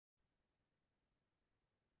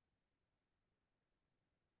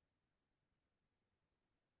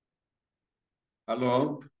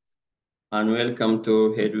Hello and welcome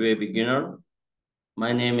to Headway Beginner.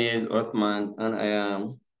 My name is Othman and I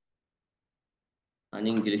am an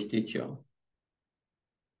English teacher.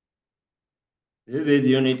 This is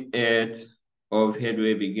Unit 8 of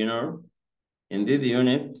Headway Beginner. In this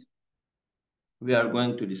unit, we are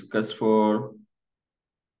going to discuss 4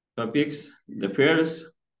 topics. The first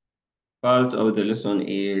part of the lesson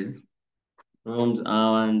is rooms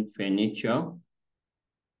and furniture,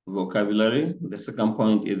 vocabulary. The second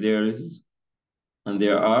point is there is and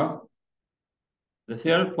there are. The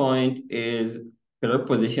third point is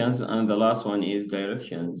prepositions, and the last one is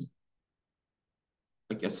directions.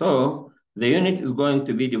 Okay, so the unit is going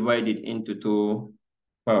to be divided into 2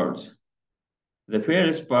 parts. The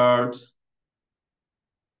first part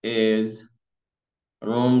is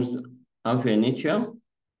rooms and furniture,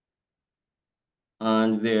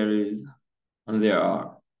 and there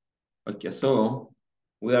are. Okay, so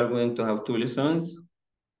we are going to have 2 lessons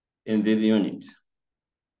in this unit.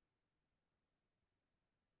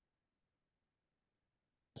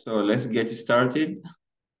 So let's get started.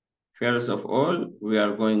 First of all, we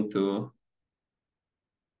are going to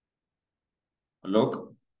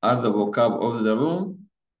look at the vocab of the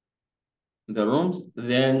rooms.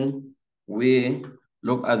 Then we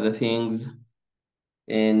look at the things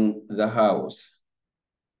in the house.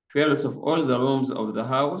 First of all, the rooms of the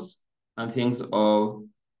house and things of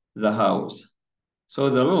the house. So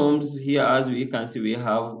the rooms here, as we can see, we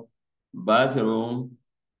have bathroom,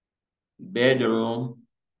 bedroom.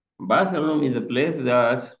 Bathroom is a place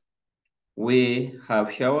that we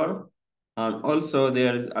have shower, and also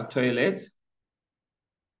there is a toilet.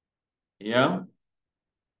 Yeah.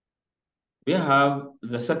 We have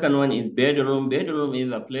the second one is bedroom. Bedroom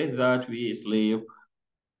is a place that we sleep.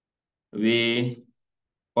 We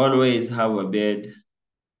always have a bed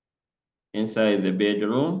inside the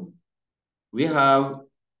bedroom. We have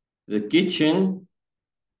the kitchen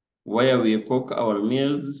where we cook our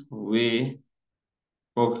meals. We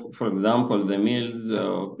cook, for example, the meals,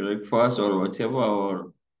 breakfast or whatever,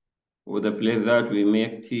 or with the place that we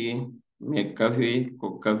make tea, make coffee,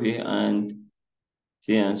 cook coffee and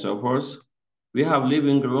tea and so forth. We have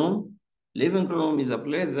living room. Living room is a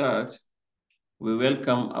place that we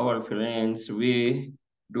welcome our friends. We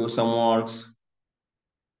do some works.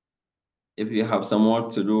 If we have some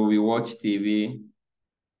work to do, we watch TV.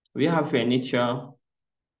 We have furniture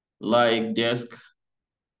like desk,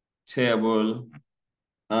 table,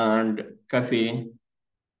 and coffee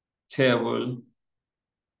table,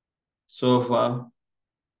 sofa.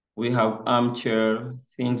 We have armchair,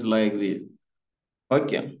 things like this.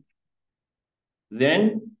 Okay.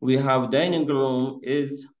 Then we have dining room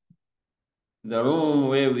is the room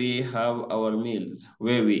where we have our meals,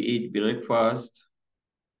 where we eat breakfast,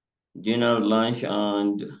 dinner, lunch,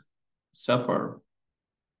 and supper.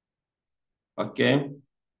 Okay.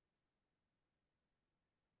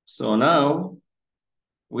 So now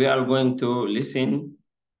we are going to listen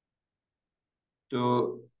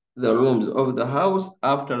to the rooms of the house.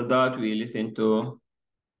 After that, we listen to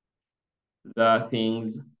the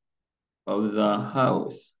things of the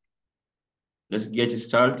house. Let's get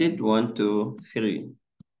started. 1, 2, 3.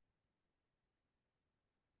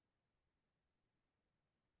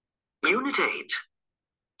 Unit 8,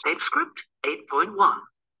 Tape Script 8.1.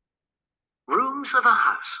 Rooms of a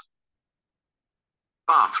house.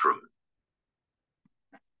 Bathroom.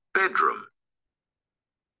 Bedroom.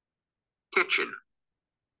 Kitchen.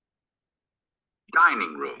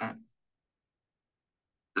 Dining room.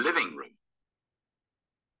 Living room.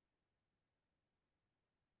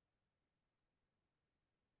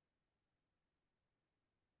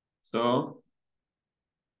 So,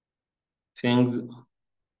 things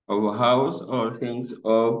of a house or things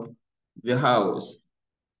of the house.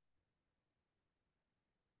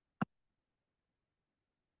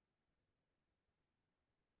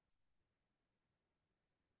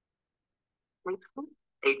 Tape Script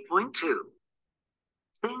 8.2.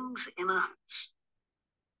 Things in a house.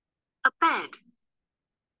 A bed.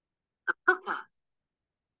 A cooker.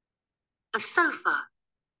 A sofa.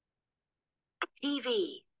 A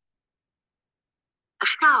TV. A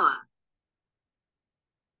shower.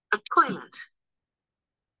 A toilet.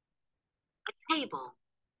 A table.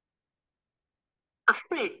 A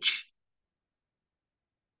fridge.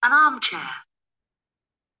 An armchair.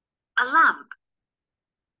 A lamp.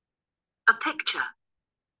 A picture.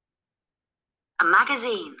 A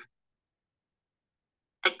magazine.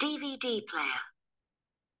 A DVD player.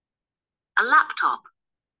 A laptop.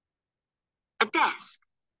 A desk.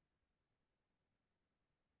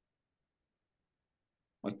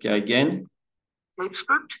 Okay, again. Tape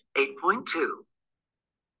Script 8.2.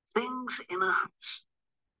 Things in a house.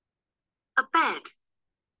 A bed.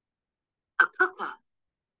 A cooker.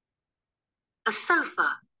 A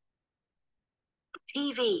sofa. A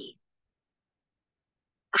TV.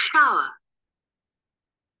 A shower.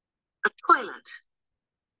 A toilet.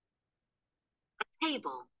 A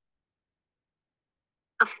table.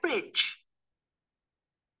 A fridge.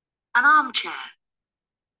 An armchair.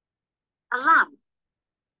 A lamp.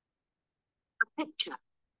 A picture.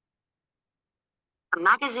 A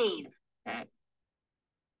magazine. A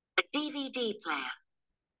DVD player.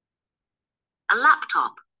 A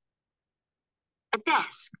laptop. A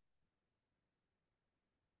desk.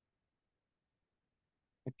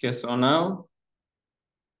 Okay, so now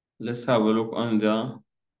let's have a look on the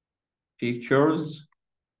pictures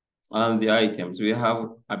and the items. We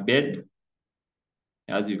have a bed,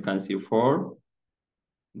 as you can see, 4,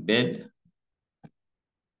 bed,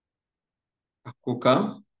 a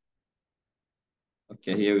cooker.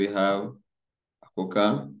 Okay, here we have a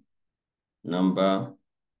cooker, number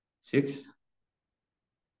 6.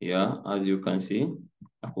 Yeah, as you can see,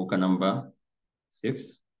 a cooker number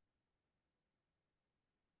 6.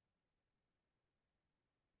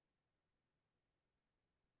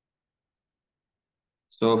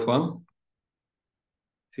 Sofa,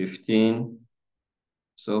 15.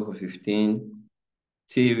 Sofa, 15.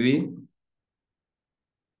 TV,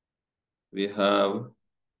 we have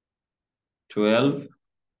 12.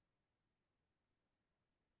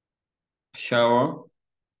 Shower,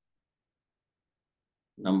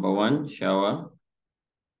 number 1, shower.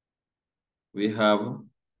 We have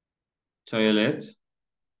toilet,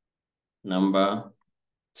 number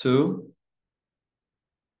 2.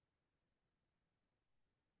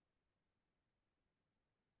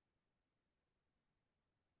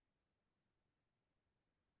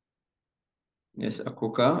 Yes, a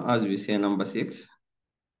cooker, as we say, number 6.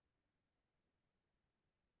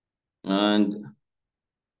 And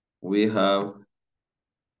we have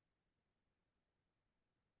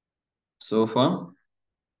sofa,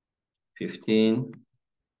 15.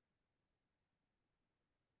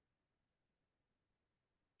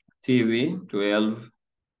 TV, 12.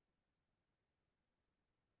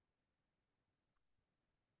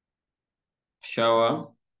 Shower,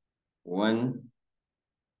 1.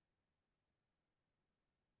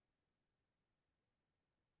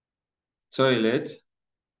 Toilet,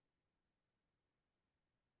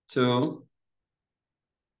 2.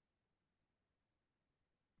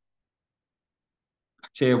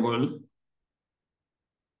 Table,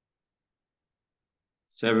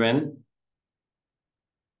 7.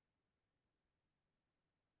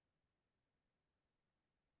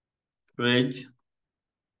 Fridge,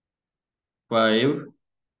 5.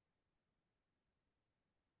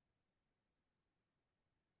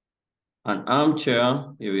 An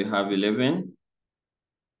armchair, here we have 11.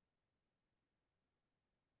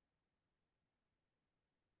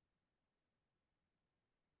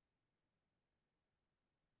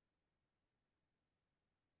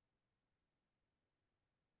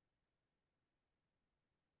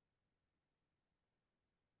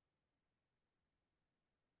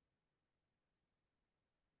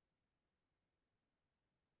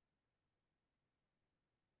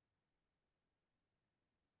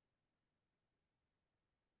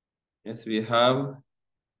 Yes, we have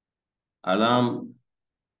alarm,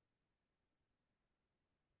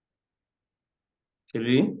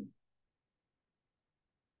 3.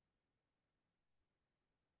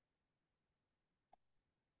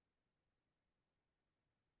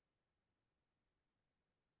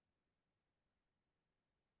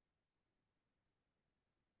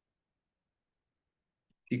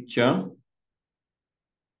 Picture,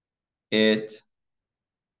 8.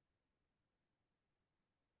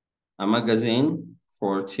 A magazine,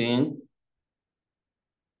 14.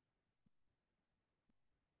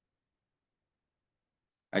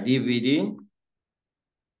 A DVD,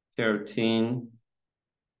 13.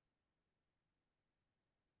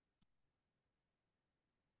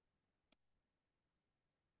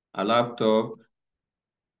 A laptop,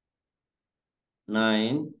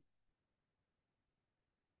 9.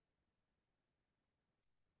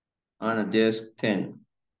 On a desk, 10.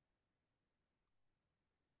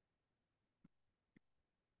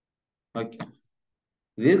 Okay.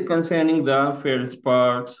 This concerning the first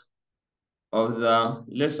part of the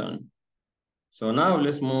lesson. So now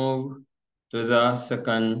let's move to the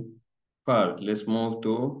second part. Let's move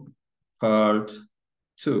to part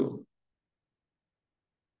 2.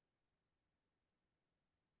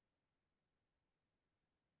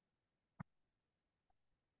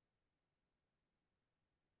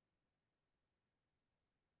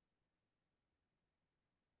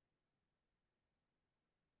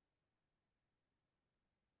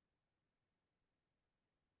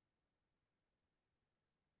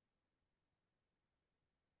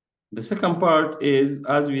 The second part is,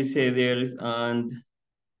 as we say, there is and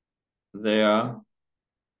there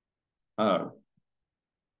are.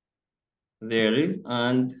 There is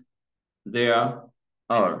and there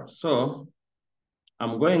are. So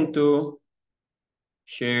I'm going to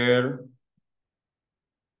share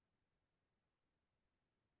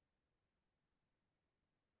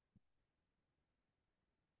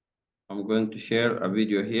a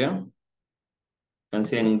video here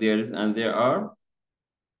concerning there is and there are.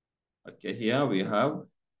 Okay, here we have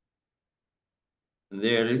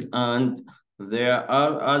there is and there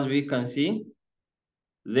are. As we can see,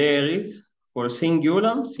 there is for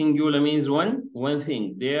singular. Singular means one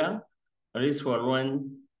thing. There is for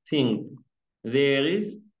one thing. There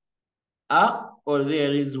is a or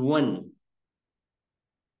there is one.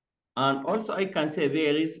 And also I can say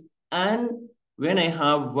there is an when I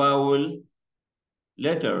have vowel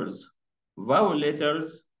letters. Vowel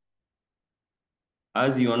letters,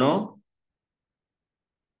 as you know,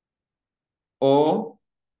 O,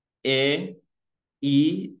 A,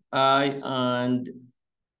 E, I, and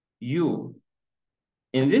U.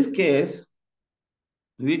 In this case,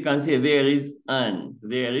 we can say there is an.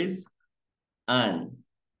 There is an.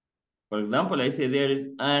 For example, I say there is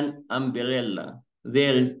an umbrella.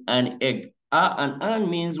 There is an egg. And an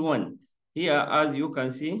means one. Here, as you can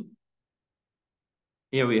see,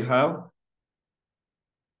 here we have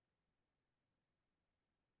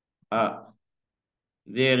a.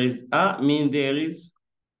 There is a means there is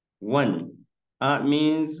one. A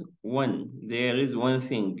means one. There is one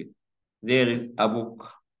thing. There is a book.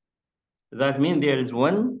 That means there is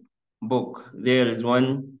one book. There is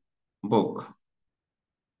one book.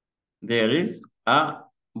 There is a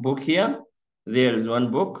book here. There is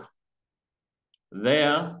one book.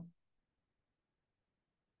 There.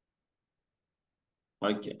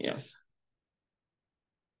 Okay, yes.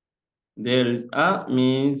 There is a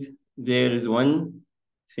means there is one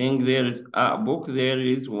thing. There is a book. There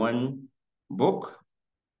is one book.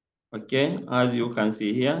 Okay, as you can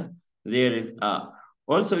see here, there is a.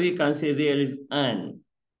 Also, we can say there is an.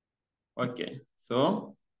 Okay,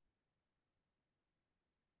 so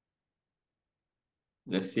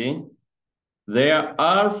let's see. There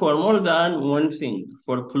are for more than one thing,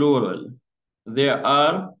 for plural. There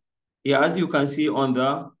are, yeah, as you can see on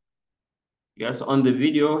the, yes, on the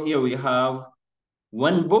video here we have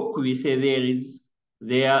one book, we say there is,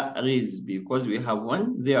 because we have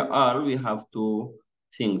one, there are, we have two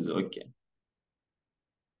things, okay.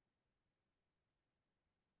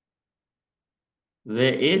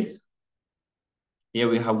 There is, here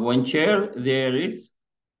we have one chair, there is,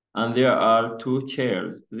 and there are two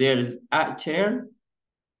chairs. There is a chair,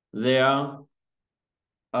 there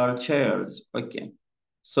are chairs, okay.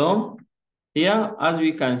 So here, as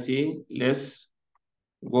we can see, let's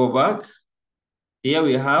go back. Here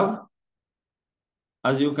we have,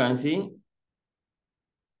 as you can see,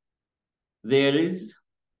 there is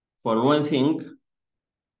for one thing,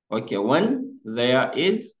 okay, one, there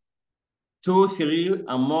is, two, three,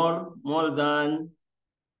 and more than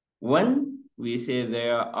one, we say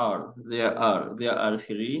there are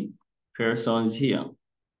three persons here.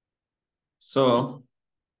 So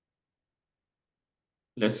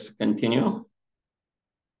let's continue.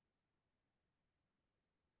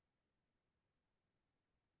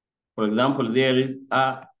 For example, there is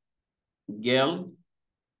a girl,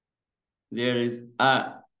 there is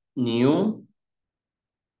a new,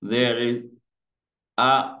 there is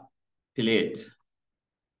a plate.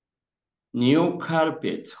 New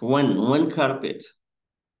carpet, one carpet.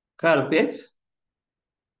 Carpet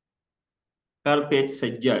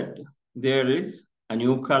سجاد. There is a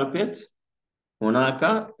new carpet.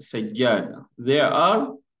 هناك سجادة. There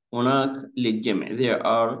are هناك للجمع. There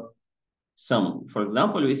are some. For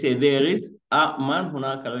example, we say there is a man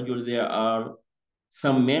هناك رجل. There are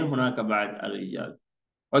some men هناك بعد الرجال.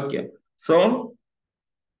 Okay. So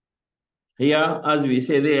here, as we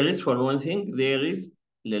say, there is for one thing, there is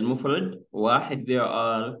للمفرد واحد. There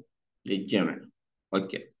are للجمع.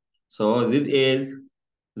 Okay. So this is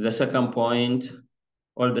the second point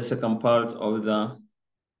or the second part of the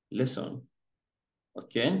lesson.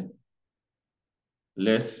 Okay.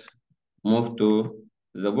 Let's move to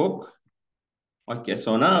the book. Okay,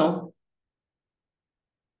 so now,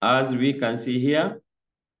 as we can see here,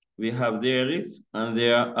 we have there is and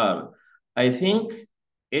there are. I think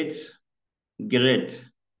it's great.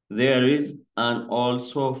 There is an old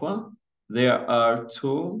sofa. There are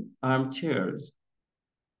two armchairs.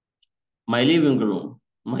 My living room.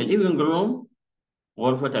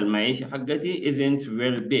 غرفة المعيشة حقتي isn't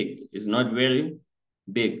very big. It's not very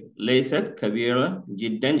big. ليست كبيرة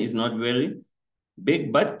جدا. Is not very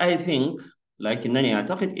big, but I think لكنني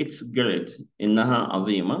أعتقد it's great إنها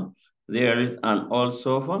عظيمة. There is an old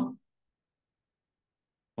sofa.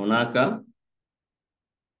 هناك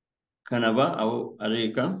كنبة أو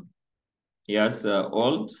أريكة. Yes,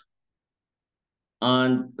 old.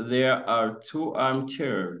 And there are 2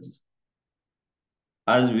 armchairs.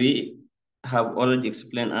 As we have already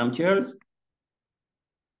explained armchairs.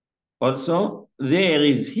 Also, there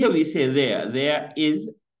is, here we say there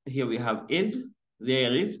is, here we have is,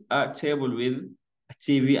 there is a table with a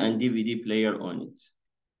TV and DVD player on it.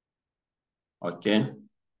 Okay.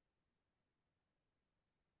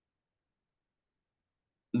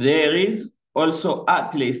 There is also a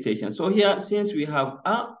PlayStation. So here, since we have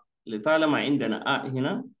a, لطالما عندنا a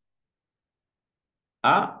هنا,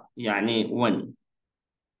 a يعني 1.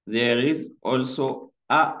 There is also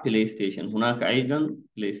a PlayStation. هناك أيضا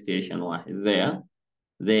PlayStation واحد.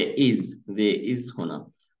 There is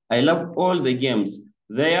هنا. I love all the games.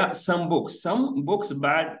 There are some books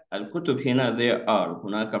بعد الكتب هنا there are.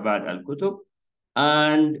 هناك بعد الكتب.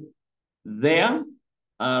 And there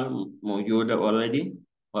are موجودة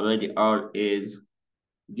already are is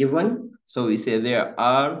given. So we say there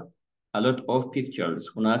are a lot of pictures.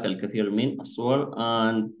 هناك الكثير من الصور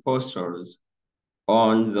and posters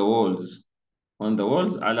on the walls. On the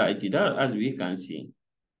walls على الجدار as we can see.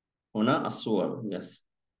 هنا الصور. Yes.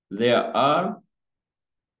 There are.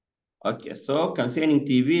 Okay, so concerning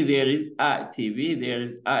TV, there is a TV, there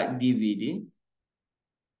is a DVD.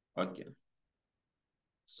 Okay.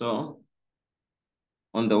 So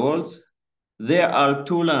on the walls, there are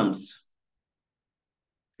 2 lamps.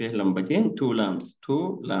 فيه لمبتين, 2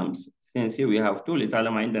 lamps. Since here we have 2,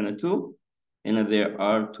 لطالما عندنا 2, and there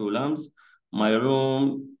are 2 lamps. My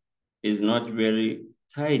room is not very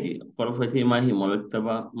tidy. غرفتي ما هي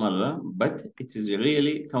مرتبة مرة, but it is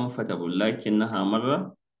really comfortable. لكنها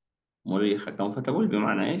مرة مريحة. comfortable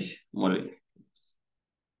بمعنى إيش؟ مريح.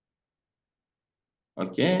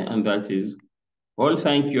 Okay, and that is all.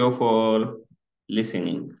 Thank you for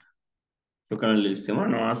listening. شكرا للاستماع.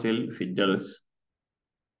 نواصل في الدرس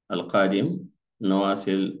القادم.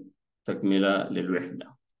 نواصل تكملة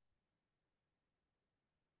للوحدة.